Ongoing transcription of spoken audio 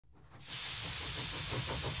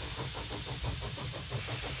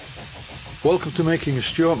Welcome to making a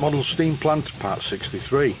Stuart model steam plant part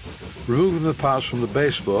 63. Removing the parts from the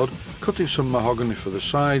baseboard, cutting some mahogany for the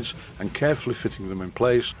sides and carefully fitting them in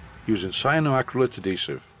place using cyanoacrylate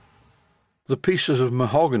adhesive. The pieces of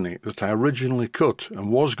mahogany that I originally cut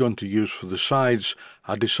and was going to use for the sides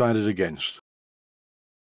I decided against.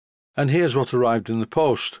 And here's what arrived in the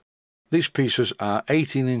post. These pieces are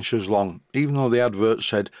 18 inches long, even though the advert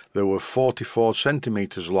said they were 44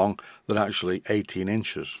 centimeters long, they're actually 18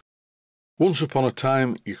 inches. Once upon a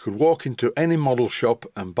time you could walk into any model shop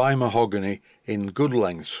and buy mahogany in good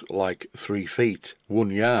lengths like 3 feet, 1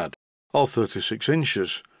 yard, or 36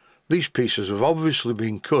 inches. These pieces have obviously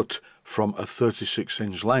been cut from a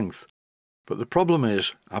 36-inch length, but the problem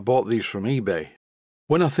is I bought these from eBay.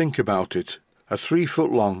 When I think about it, a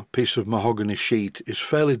 3-foot long piece of mahogany sheet is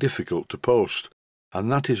fairly difficult to post,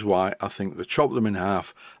 and that is why I think they chop them in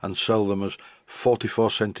half and sell them as 44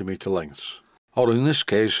 centimeter lengths. Or in this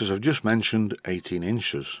case, as I've just mentioned, 18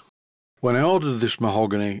 inches. When I ordered this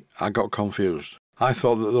mahogany, I got confused. I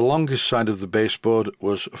thought that the longest side of the baseboard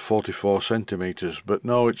was 44 centimeters, but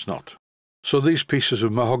no, it's not. So these pieces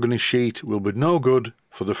of mahogany sheet will be no good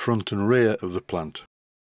for the front and rear of the plant.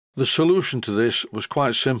 The solution to this was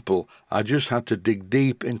quite simple. I just had to dig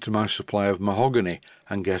deep into my supply of mahogany,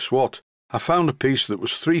 and guess what? I found a piece that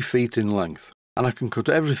was 3 feet in length, and I can cut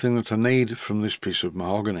everything that I need from this piece of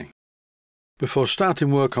mahogany. Before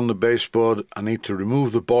starting work on the baseboard, I need to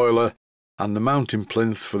remove the boiler and the mounting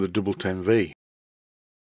plinth for the double 10V.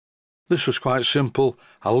 This was quite simple.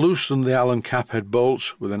 I loosened the Allen cap head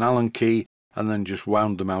bolts with an Allen key and then just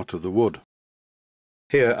wound them out of the wood.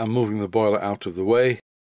 Here I'm moving the boiler out of the way,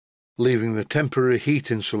 leaving the temporary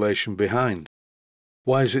heat insulation behind.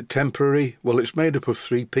 Why is it temporary? Well, it's made up of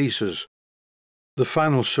 3 pieces. The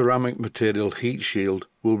final ceramic material heat shield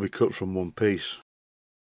will be cut from one piece.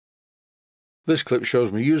 This clip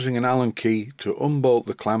shows me using an Allen key to unbolt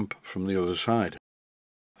the clamp from the other side.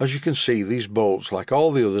 As you can see, these bolts, like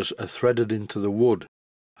all the others, are threaded into the wood,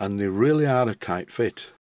 and they really are a tight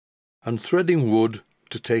fit. And threading wood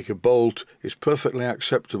to take a bolt is perfectly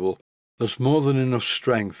acceptable. There's more than enough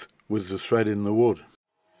strength with the thread in the wood.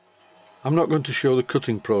 I'm not going to show the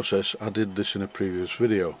cutting process, I did this in a previous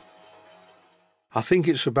video. I think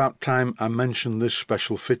it's about time I mentioned this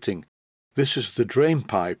special fitting. This is the drain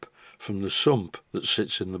pipe from the sump that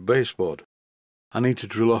sits in the baseboard. I need to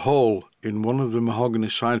drill a hole in one of the mahogany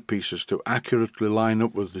side pieces to accurately line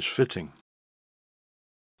up with this fitting.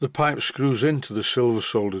 The pipe screws into the silver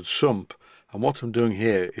soldered sump, and what I'm doing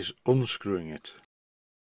here is unscrewing it.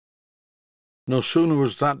 No sooner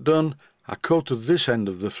was that done, I coated this end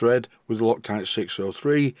of the thread with Loctite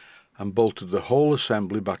 603 and bolted the whole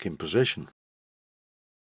assembly back in position.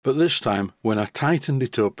 But this time, when I tightened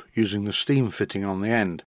it up using the steam fitting on the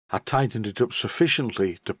end, I tightened it up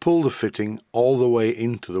sufficiently to pull the fitting all the way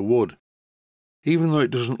into the wood. Even though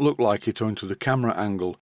it doesn't look like it owing to the camera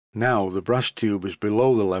angle, now the brass tube is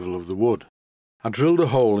below the level of the wood. I drilled a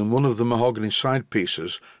hole in one of the mahogany side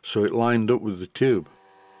pieces so it lined up with the tube.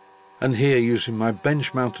 And here, using my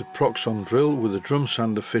bench-mounted Proxon drill with a drum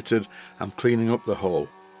sander fitted, I'm cleaning up the hole.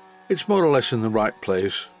 It's more or less in the right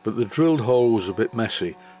place, but the drilled hole was a bit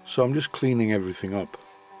messy, so I'm just cleaning everything up.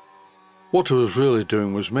 What I was really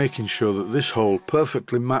doing was making sure that this hole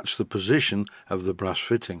perfectly matched the position of the brass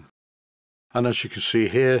fitting. And as you can see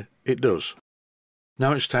here, it does.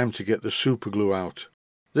 Now it's time to get the super glue out.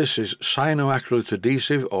 This is cyanoacrylate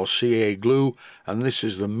adhesive or CA glue, and this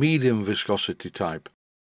is the medium viscosity type.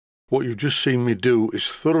 What you've just seen me do is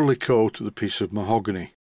thoroughly coat the piece of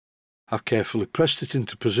mahogany. I've carefully pressed it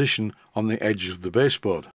into position on the edge of the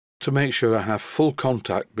baseboard. To make sure I have full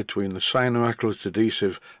contact between the cyanoacrylate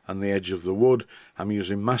adhesive and the edge of the wood, I'm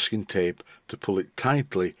using masking tape to pull it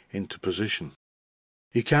tightly into position.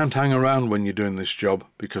 You can't hang around when you're doing this job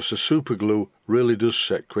because the super glue really does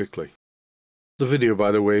set quickly. The video,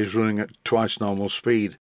 by the way, is running at twice normal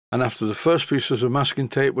speed, and after the first pieces of masking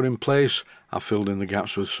tape were in place, I filled in the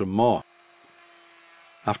gaps with some more.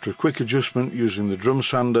 After a quick adjustment using the drum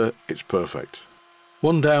sander, it's perfect.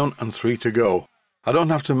 1 down and 3 to go. I don't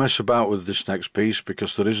have to mess about with this next piece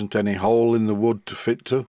because there isn't any hole in the wood to fit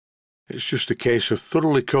to. It's just a case of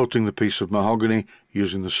thoroughly coating the piece of mahogany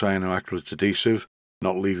using the cyanoacrylate adhesive,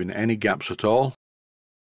 not leaving any gaps at all.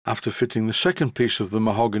 After fitting the second piece of the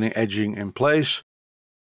mahogany edging in place,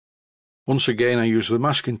 once again I use the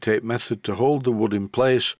masking tape method to hold the wood in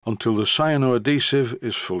place until the cyano adhesive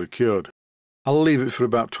is fully cured. I'll leave it for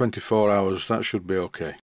about 24 hours, that should be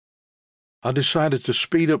okay. I decided to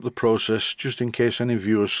speed up the process just in case any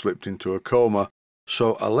viewers slipped into a coma,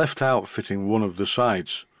 so I left out fitting one of the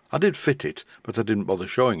sides. I did fit it, but I didn't bother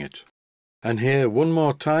showing it. And here, one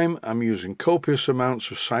more time, I'm using copious amounts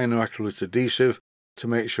of cyanoacrylate adhesive to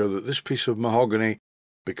make sure that this piece of mahogany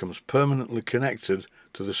becomes permanently connected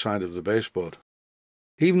to the side of the baseboard.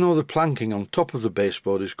 Even though the planking on top of the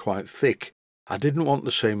baseboard is quite thick, I didn't want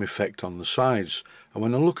the same effect on the sides, and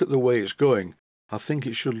when I look at the way it's going, I think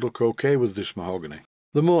it should look okay with this mahogany.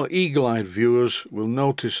 The more eagle-eyed viewers will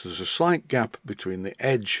notice there's a slight gap between the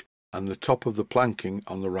edge and the top of the planking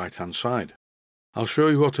on the right-hand side. I'll show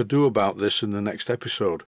you what to do about this in the next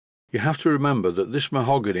episode. You have to remember that this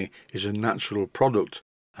mahogany is a natural product,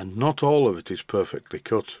 and not all of it is perfectly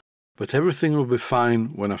cut. But everything will be fine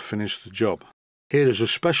when I finish the job. Here is a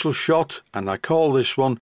special shot, and I call this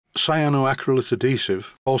one Cyanoacrylate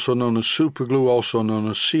Adhesive, also known as super glue, also known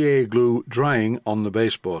as CA glue, drying on the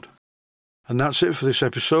baseboard. And that's it for this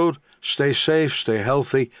episode. Stay safe, stay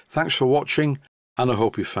healthy, thanks for watching, and I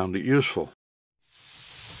hope you found it useful.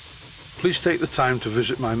 Please take the time to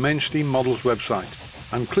visit my Mainsteam Models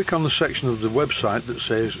website and click on the section of the website that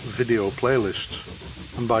says Video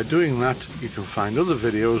Playlists. And by doing that, you can find other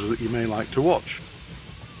videos that you may like to watch.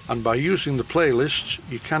 And by using the playlists,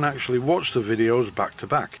 you can actually watch the videos back to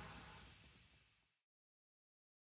back.